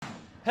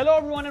Hello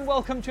everyone and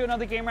welcome to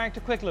another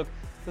Gamereactor Quick Look.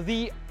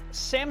 The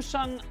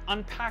Samsung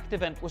Unpacked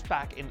event was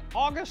back in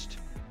August,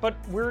 but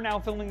we're now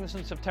filming this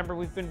in September.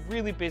 We've been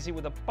really busy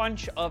with a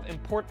bunch of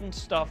important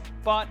stuff,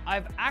 but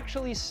I've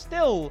actually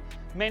still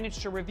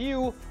managed to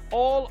review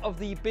all of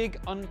the big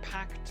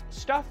Unpacked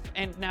stuff,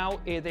 and now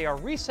they are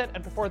reset,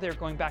 and before they're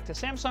going back to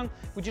Samsung,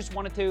 we just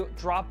wanted to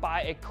drop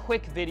by a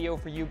quick video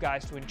for you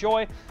guys to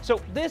enjoy.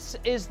 So this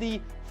is the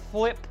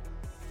Flip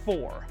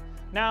 4.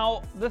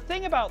 Now, the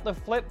thing about the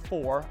Flip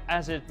 4,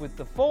 as is with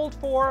the Fold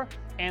 4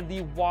 and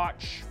the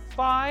Watch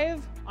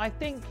 5, I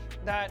think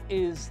that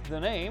is the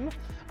name,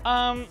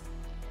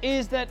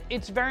 is that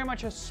it's very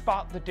much a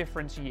spot the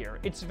difference year.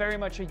 It's very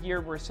much a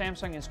year where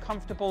Samsung is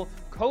comfortable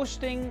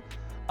coasting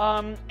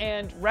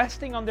and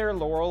resting on their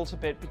laurels a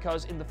bit,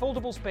 because in the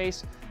foldable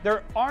space,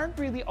 there aren't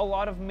really a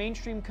lot of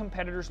mainstream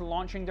competitors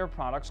launching their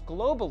products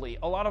globally.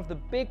 A lot of the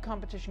big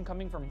competition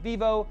coming from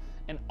Vivo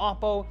and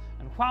Oppo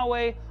and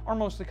Huawei are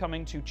mostly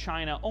coming to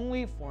China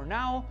only for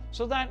now.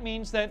 So that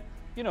means that,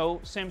 you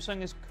know,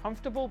 Samsung is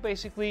comfortable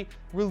basically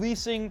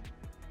releasing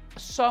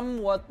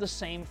somewhat the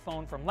same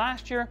phone from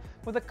last year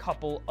with a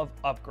couple of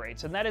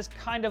upgrades. And that is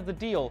kind of the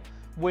deal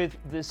with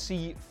the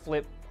Z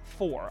Flip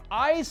 4.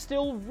 I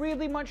still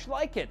really much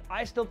like it.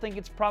 I still think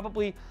it's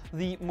probably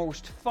the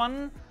most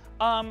fun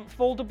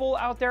foldable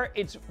out there.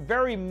 It's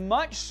very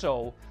much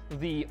so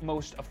the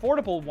most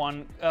affordable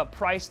one,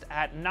 priced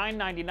at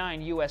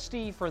 $999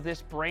 USD for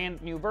this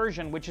brand new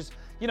version, which is,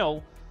 you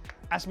know,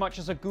 as much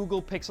as a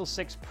Google Pixel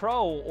 6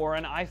 Pro or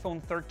an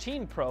iPhone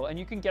 13 Pro, and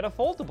you can get a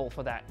foldable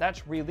for that.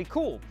 That's really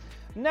cool.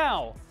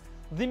 Now,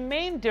 the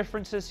main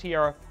differences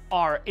here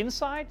are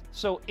inside.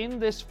 So in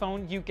this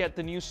phone, you get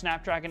the new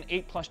Snapdragon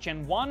 8 Plus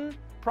Gen 1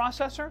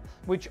 processor,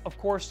 which of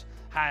course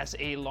has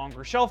a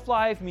longer shelf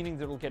life, meaning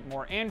that it'll get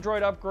more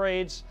Android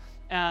upgrades,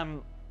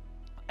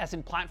 as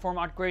in platform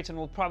upgrades, and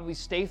will probably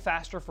stay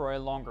faster for a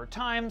longer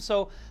time.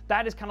 So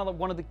that is kind of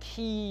one of the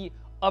key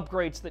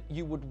upgrades that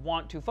you would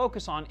want to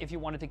focus on if you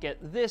wanted to get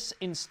this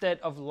instead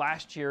of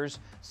last year's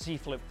Z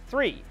Flip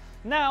 3.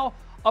 Now,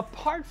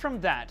 apart from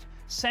that,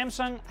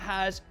 Samsung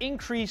has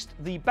increased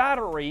the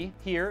battery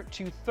here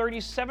to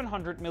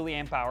 3,700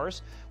 milliamp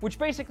hours, which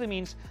basically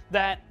means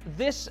that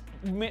this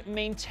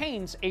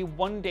maintains a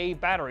one-day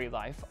battery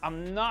life.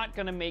 I'm not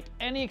going to make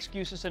any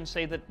excuses and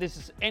say that this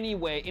is in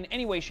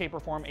any way, shape, or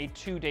form a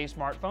two-day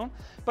smartphone,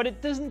 but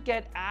it doesn't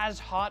get as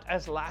hot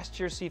as last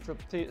year's Z Flip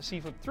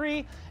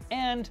 3,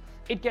 and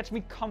it gets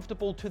me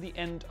comfortable to the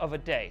end of a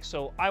day.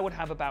 So I would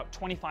have about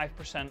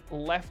 25%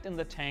 left in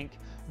the tank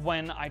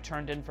when I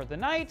turned in for the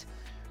night,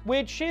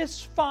 which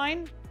is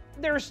fine.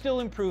 There are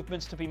still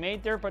improvements to be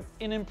made there, but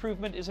an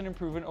improvement is an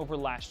improvement over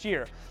last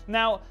year.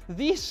 Now,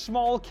 these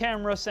small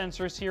camera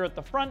sensors here at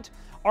the front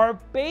are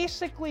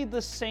basically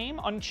the same,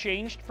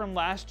 unchanged from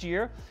last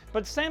year,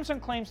 but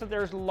Samsung claims that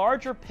there's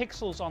larger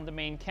pixels on the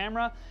main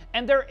camera,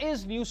 and there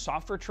is new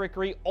software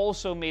trickery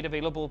also made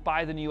available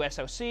by the new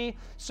SoC,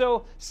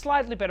 so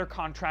slightly better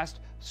contrast,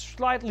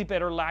 slightly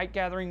better light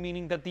gathering,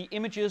 meaning that the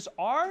images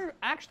are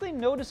actually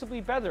noticeably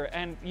better.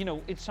 And, you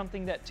know, it's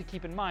something that to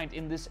keep in mind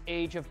in this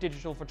age of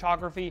digital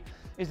photography,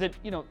 is that,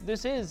 you know,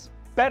 this is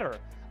better.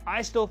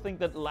 I still think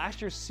that last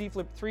year's Z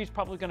Flip 3 is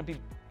probably going to be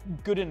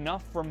good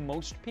enough for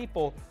most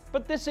people,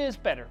 but this is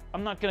better.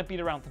 I'm not going to beat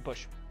around the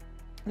bush.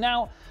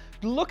 Now,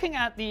 looking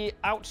at the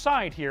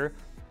outside here,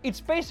 it's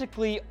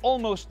basically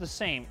almost the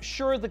same.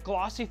 Sure, the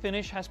glossy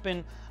finish has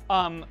been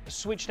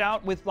switched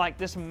out with like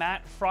this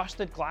matte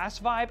frosted glass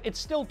vibe. It's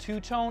still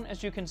two-tone,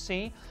 as you can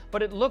see,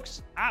 but it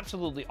looks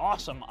absolutely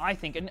awesome, I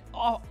think. And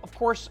of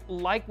course,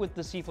 like with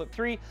the Z Flip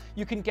 3,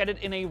 you can get it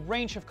in a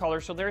range of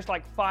colors. So there's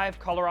like 5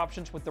 color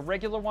options with the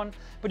regular one,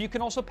 but you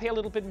can also pay a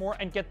little bit more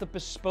and get the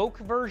bespoke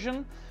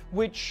version,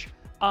 which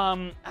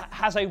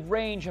has a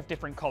range of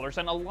different colors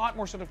and a lot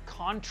more sort of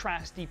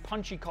contrasty,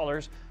 punchy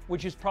colors,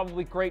 which is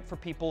probably great for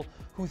people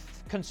who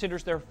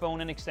considers their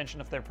phone an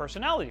extension of their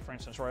personality, for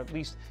instance, or at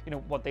least, you know,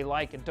 what they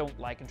like and don't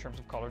like in terms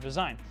of color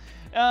design.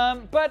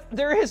 But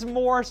there is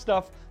more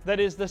stuff that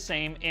is the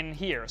same in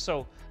here.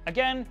 So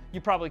again,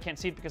 you probably can't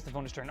see it because the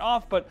phone is turned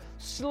off, but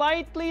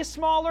slightly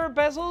smaller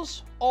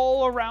bezels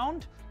all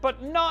around,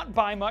 but not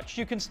by much.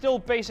 You can still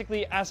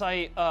basically, as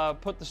I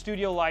put the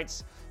studio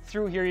lights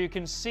through here, you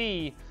can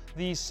see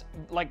these,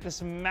 like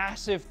this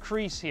massive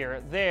crease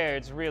here. There,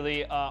 it's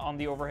really on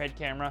the overhead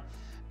camera.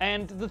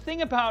 And the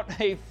thing about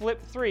a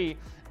Flip 3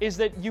 is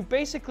that you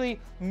basically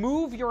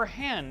move your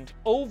hand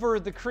over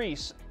the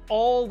crease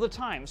all the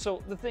time.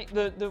 So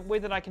the way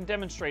that I can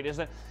demonstrate is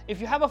that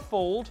if you have a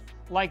fold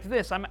like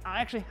this, I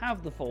actually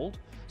have the fold.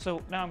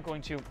 So now I'm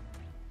going to,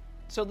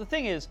 so the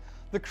thing is,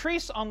 the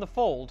crease on the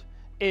fold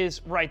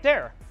is right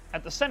there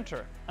at the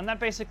center, and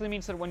that basically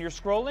means that when you're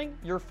scrolling,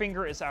 your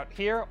finger is out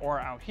here or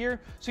out here,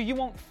 so you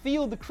won't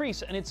feel the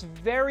crease, and it's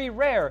very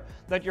rare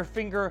that your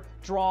finger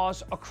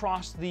draws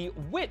across the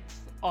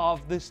width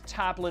of this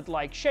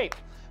tablet-like shape.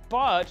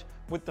 But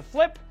with the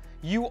Flip,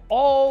 you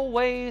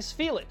always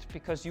feel it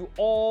because you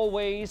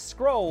always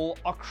scroll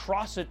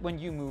across it when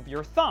you move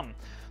your thumb.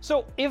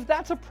 So if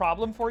that's a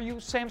problem for you,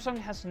 Samsung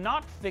has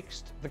not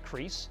fixed the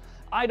crease.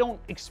 I don't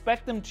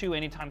expect them to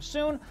anytime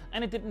soon,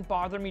 and it didn't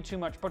bother me too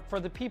much, but for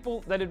the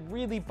people that it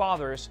really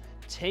bothers,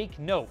 take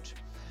note.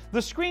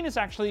 The screen is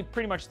actually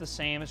pretty much the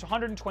same. It's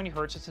 120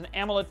 Hz. It's an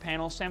AMOLED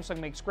panel. Samsung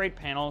makes great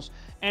panels,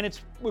 and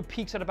it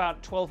peaks at about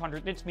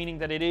 1200 nits, meaning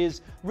that it is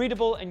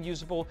readable and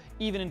usable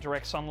even in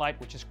direct sunlight,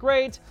 which is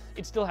great.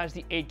 It still has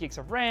the 8 gigs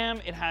of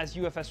RAM. It has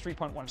UFS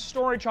 3.1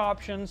 storage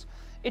options.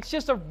 It's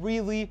just a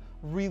really,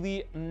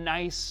 really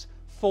nice,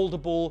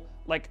 foldable,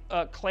 like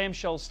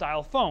clamshell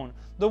style phone.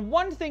 The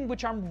one thing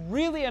which I'm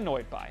really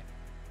annoyed by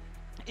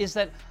is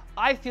that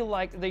I feel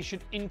like they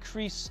should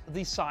increase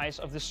the size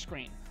of the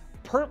screen.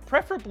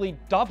 Preferably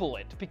double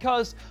it,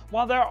 because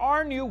while there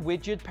are new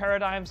widget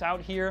paradigms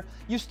out here,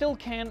 you still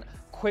can't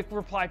quick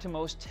reply to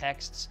most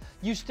texts.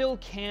 You still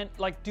can't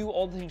like do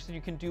all the things that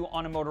you can do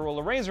on a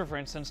Motorola Razr, for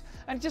instance.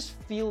 And I just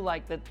feel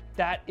like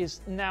that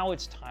is now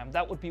it's time.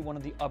 That would be one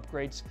of the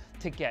upgrades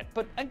to get.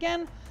 But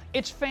again,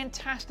 it's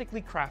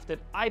fantastically crafted.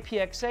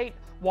 IPX8,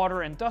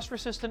 water and dust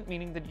resistant,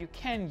 meaning that you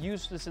can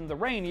use this in the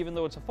rain even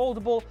though it's a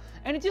foldable,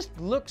 and it just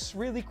looks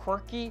really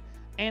quirky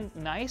and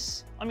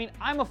nice. I mean,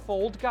 I'm a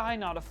fold guy,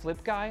 not a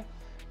flip guy,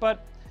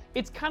 but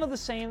it's kind of the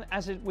same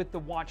as it with the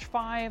Watch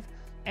 5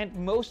 and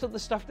most of the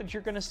stuff that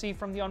you're going to see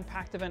from the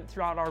Unpacked event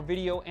throughout our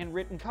video and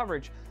written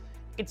coverage.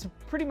 It's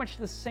pretty much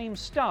the same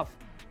stuff,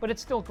 but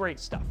it's still great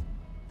stuff.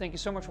 Thank you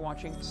so much for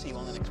watching. See you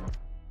on the next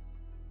one.